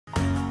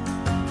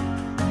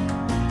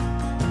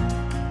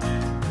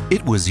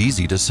It was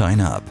easy to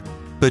sign up,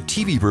 but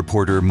TV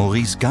reporter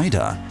Maurice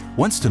Gaida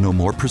wants to know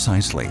more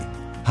precisely.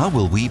 How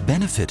will we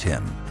benefit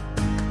him?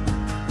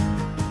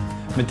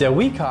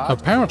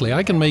 Apparently,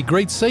 I can make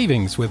great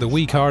savings with the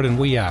We Card and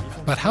We app.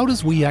 But how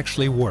does We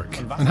actually work?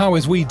 And how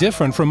is We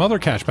different from other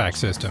cashback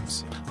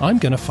systems? I'm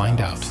going to find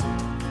out.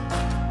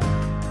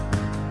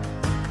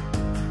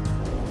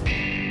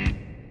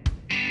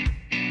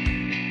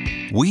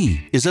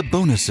 We is a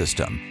bonus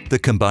system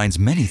that combines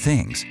many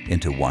things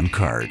into one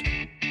card.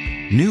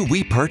 New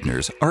We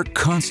partners are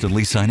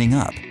constantly signing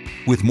up,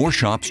 with more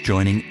shops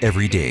joining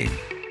every day.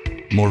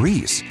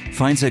 Maurice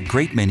finds a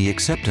great many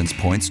acceptance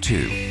points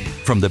too,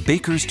 from the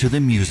bakers to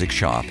the music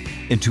shop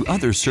and to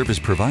other service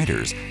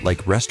providers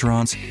like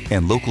restaurants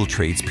and local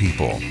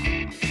tradespeople.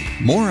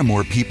 More and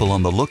more people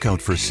on the lookout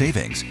for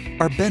savings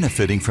are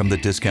benefiting from the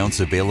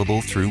discounts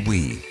available through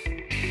We.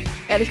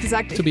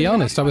 To be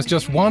honest, I was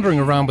just wandering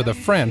around with a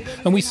friend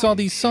and we saw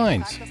these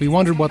signs. We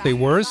wondered what they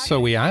were, so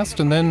we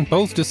asked and then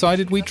both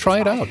decided we'd try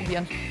it out.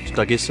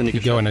 You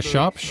go in a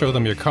shop, show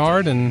them your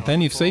card, and then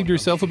you've saved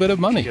yourself a bit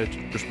of money.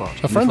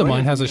 A friend of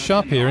mine has a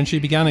shop here and she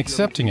began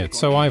accepting it,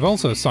 so I've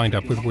also signed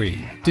up with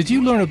We. Did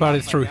you learn about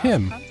it through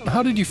him?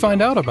 How did you find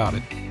out about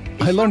it?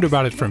 I learned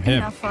about it from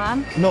him.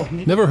 No.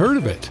 Never heard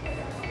of it.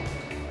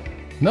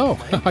 No,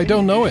 I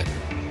don't know it.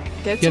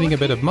 Getting a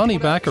bit of money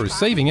back or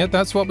saving it,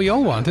 that's what we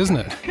all want, isn't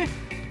it?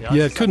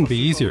 Yeah, it couldn't be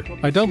easier.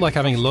 I don't like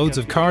having loads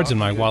of cards in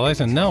my wallet,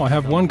 and now I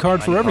have one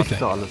card for everything.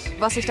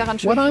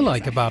 What I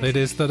like about it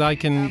is that I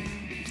can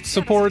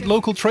support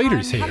local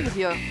traders here.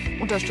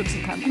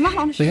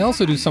 They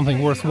also do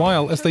something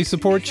worthwhile as they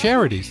support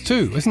charities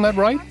too, isn't that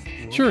right?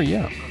 Sure,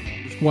 yeah.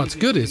 What's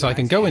good is I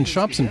can go in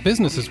shops and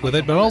businesses with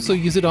it, but also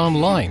use it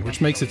online, which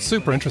makes it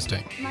super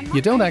interesting.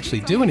 You don't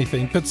actually do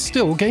anything, but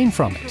still gain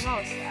from it.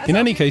 In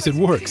any case, it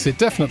works. It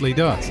definitely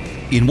does.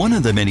 In one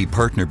of the many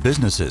partner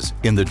businesses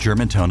in the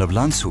German town of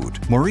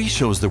Landshut, Maurice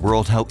shows the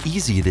world how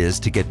easy it is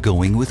to get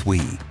going with We.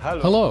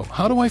 Hello,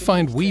 how do I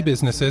find We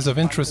businesses of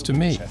interest to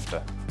me?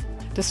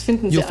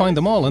 You'll find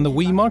them all in the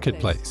We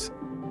marketplace.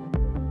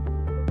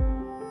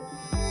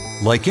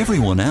 Like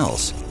everyone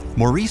else,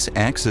 Maurice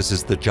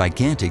accesses the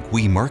gigantic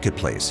We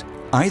marketplace,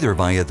 either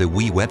via the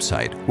We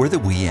website or the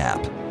We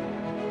app.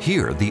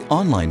 Here, the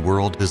online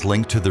world is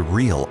linked to the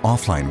real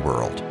offline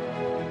world.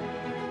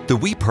 The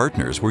We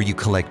partners where you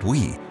collect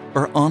We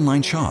are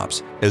online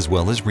shops, as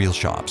well as real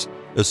shops,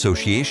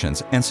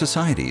 associations and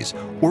societies,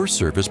 or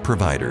service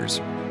providers.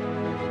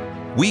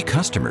 We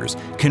customers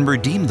can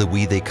redeem the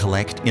We they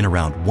collect in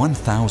around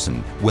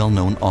 1,000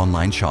 well-known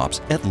online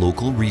shops at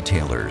local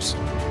retailers.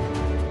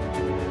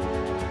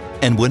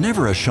 And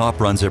whenever a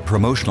shop runs a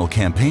promotional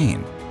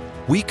campaign,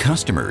 We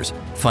customers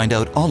find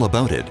out all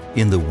about it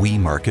in the We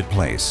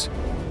marketplace.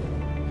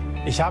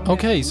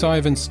 Okay, so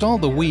I've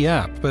installed the We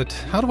app, but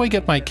how do I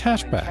get my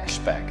cashback?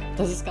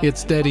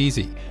 It's dead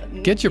easy.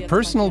 Get your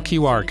personal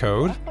QR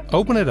code,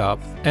 open it up,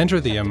 enter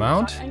the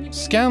amount,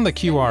 scan the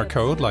QR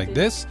code like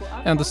this,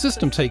 and the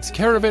system takes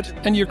care of it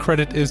and your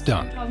credit is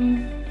done.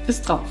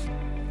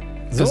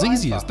 As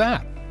easy as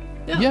that.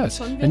 Yes,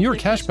 and your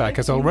cashback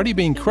has already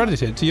been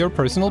credited to your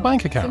personal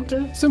bank account.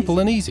 Simple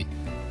and easy.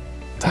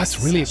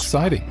 That's really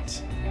exciting.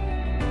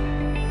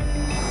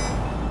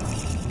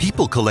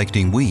 People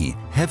collecting We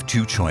have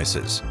two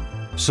choices.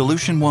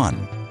 Solution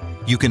 1.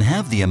 You can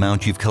have the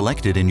amount you've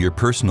collected in your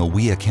personal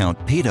We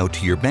account paid out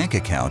to your bank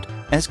account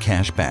as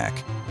cash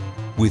back.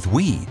 With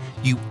We,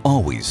 you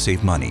always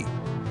save money.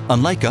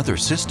 Unlike other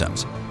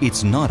systems,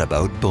 it's not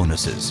about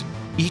bonuses.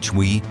 Each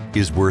We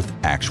is worth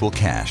actual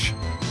cash.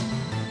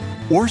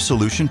 Or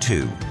Solution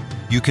 2.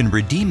 You can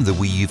redeem the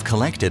We you've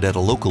collected at a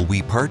local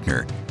We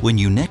partner when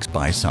you next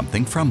buy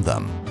something from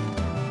them.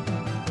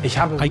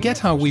 I get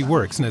how We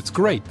works and it's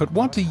great, but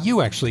what do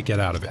you actually get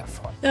out of it?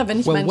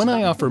 Well, when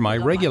I offer my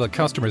regular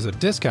customers a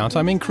discount,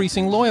 I'm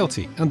increasing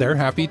loyalty, and they're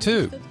happy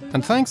too.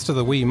 And thanks to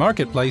the We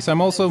marketplace,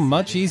 I'm also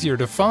much easier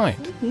to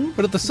find.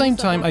 But at the same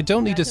time, I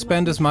don't need to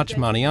spend as much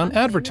money on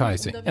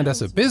advertising, and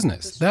as a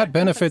business, that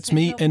benefits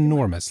me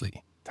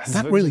enormously.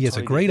 That really is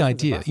a great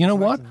idea. You know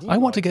what? I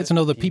want to get to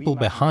know the people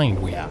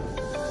behind We.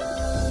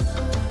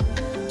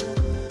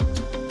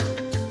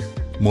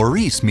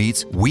 Maurice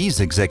meets We's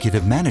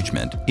executive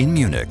management in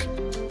Munich.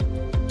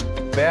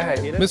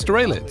 Mr.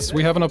 Aelitz,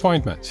 we have an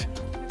appointment.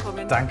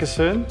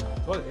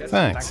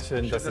 Thanks.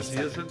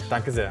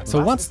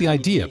 So what's the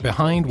idea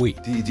behind We?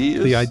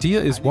 The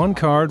idea is one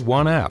card,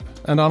 one app,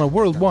 and on a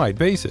worldwide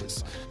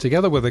basis.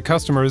 Together with the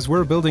customers,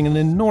 we're building an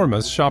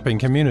enormous shopping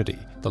community.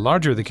 The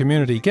larger the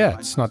community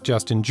gets, not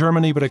just in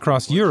Germany but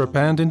across Europe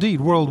and indeed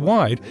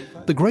worldwide,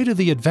 the greater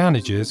the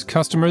advantages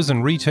customers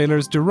and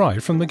retailers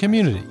derive from the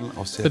community.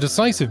 The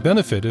decisive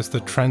benefit is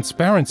that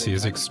transparency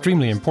is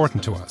extremely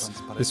important to us.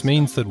 This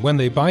means that when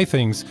they buy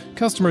things,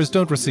 customers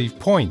don't receive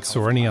points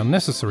or any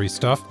unnecessary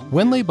stuff.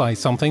 When they buy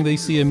something, they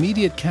see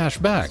immediate cash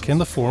back in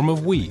the form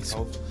of We's.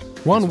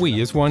 One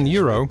We is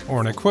 €1, or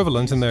an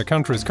equivalent in their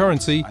country's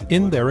currency,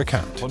 in their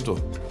account.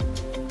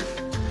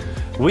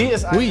 We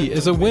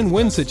is a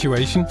win-win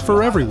situation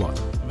for everyone.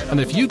 And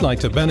if you'd like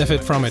to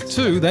benefit from it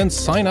too, then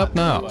sign up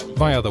now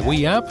via the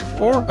We app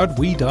or at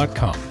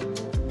we.com.